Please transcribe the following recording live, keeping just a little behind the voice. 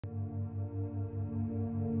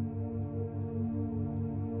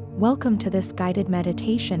Welcome to this guided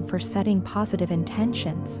meditation for setting positive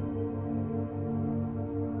intentions.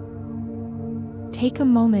 Take a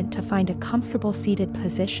moment to find a comfortable seated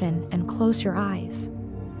position and close your eyes.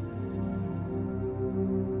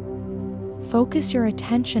 Focus your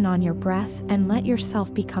attention on your breath and let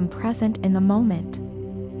yourself become present in the moment.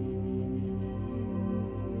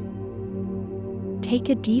 Take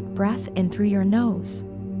a deep breath in through your nose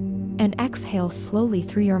and exhale slowly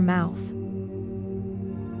through your mouth.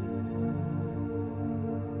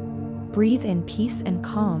 Breathe in peace and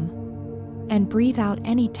calm, and breathe out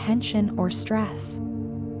any tension or stress.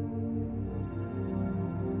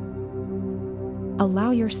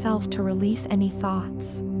 Allow yourself to release any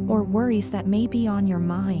thoughts or worries that may be on your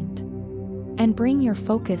mind, and bring your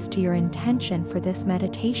focus to your intention for this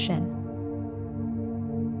meditation.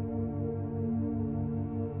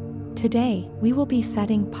 Today, we will be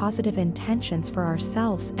setting positive intentions for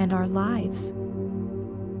ourselves and our lives.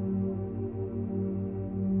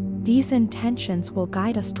 These intentions will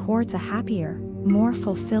guide us towards a happier, more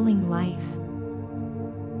fulfilling life.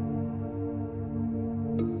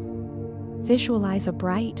 Visualize a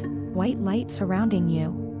bright, white light surrounding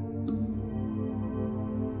you.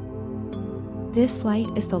 This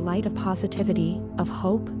light is the light of positivity, of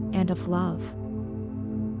hope, and of love.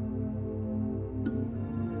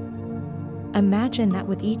 Imagine that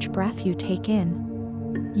with each breath you take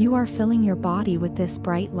in, you are filling your body with this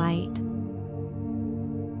bright light.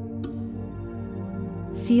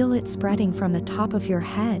 Feel it spreading from the top of your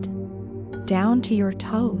head, down to your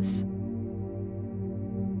toes.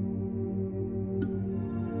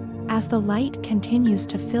 As the light continues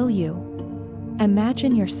to fill you,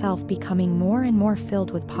 imagine yourself becoming more and more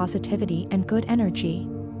filled with positivity and good energy.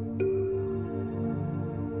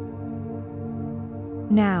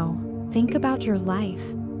 Now, think about your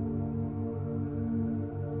life.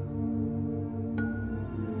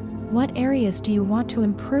 What areas do you want to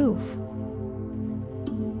improve?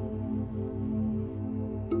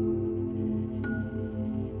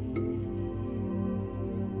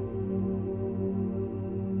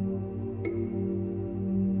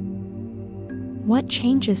 What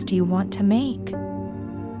changes do you want to make?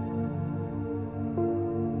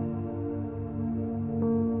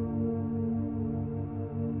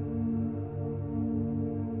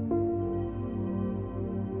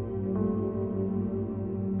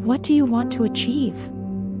 What do you want to achieve?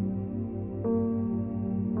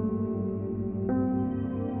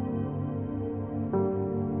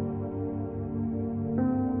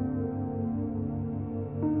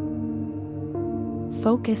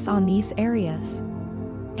 Focus on these areas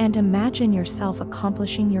and imagine yourself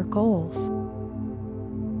accomplishing your goals.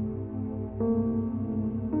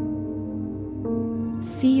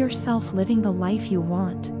 See yourself living the life you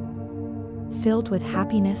want, filled with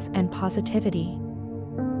happiness and positivity.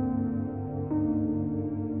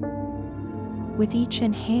 With each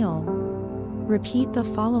inhale, repeat the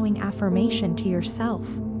following affirmation to yourself: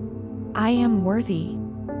 I am worthy.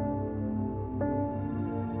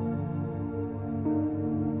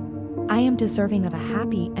 I am deserving of a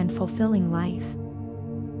happy and fulfilling life.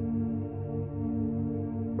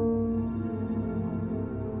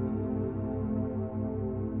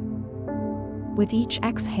 With each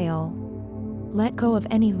exhale, let go of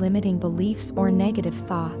any limiting beliefs or negative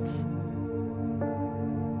thoughts.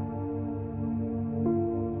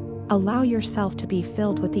 Allow yourself to be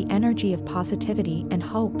filled with the energy of positivity and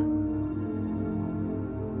hope.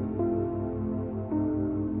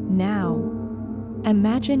 Now,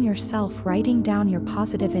 imagine yourself writing down your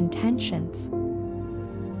positive intentions.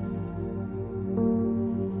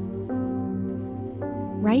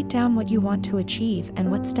 Write down what you want to achieve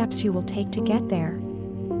and what steps you will take to get there.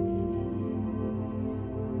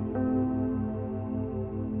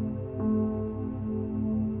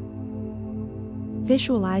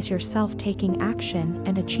 Visualize yourself taking action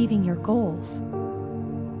and achieving your goals.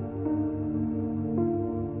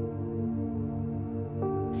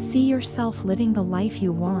 See yourself living the life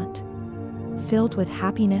you want, filled with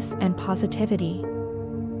happiness and positivity.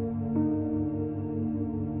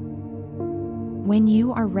 When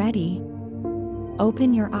you are ready,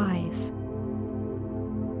 open your eyes.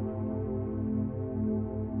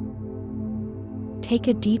 Take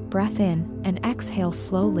a deep breath in and exhale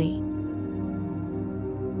slowly.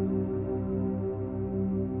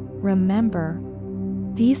 Remember,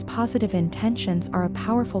 these positive intentions are a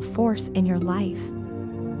powerful force in your life.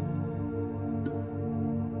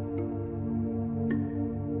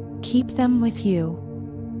 Keep them with you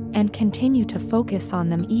and continue to focus on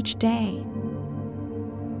them each day.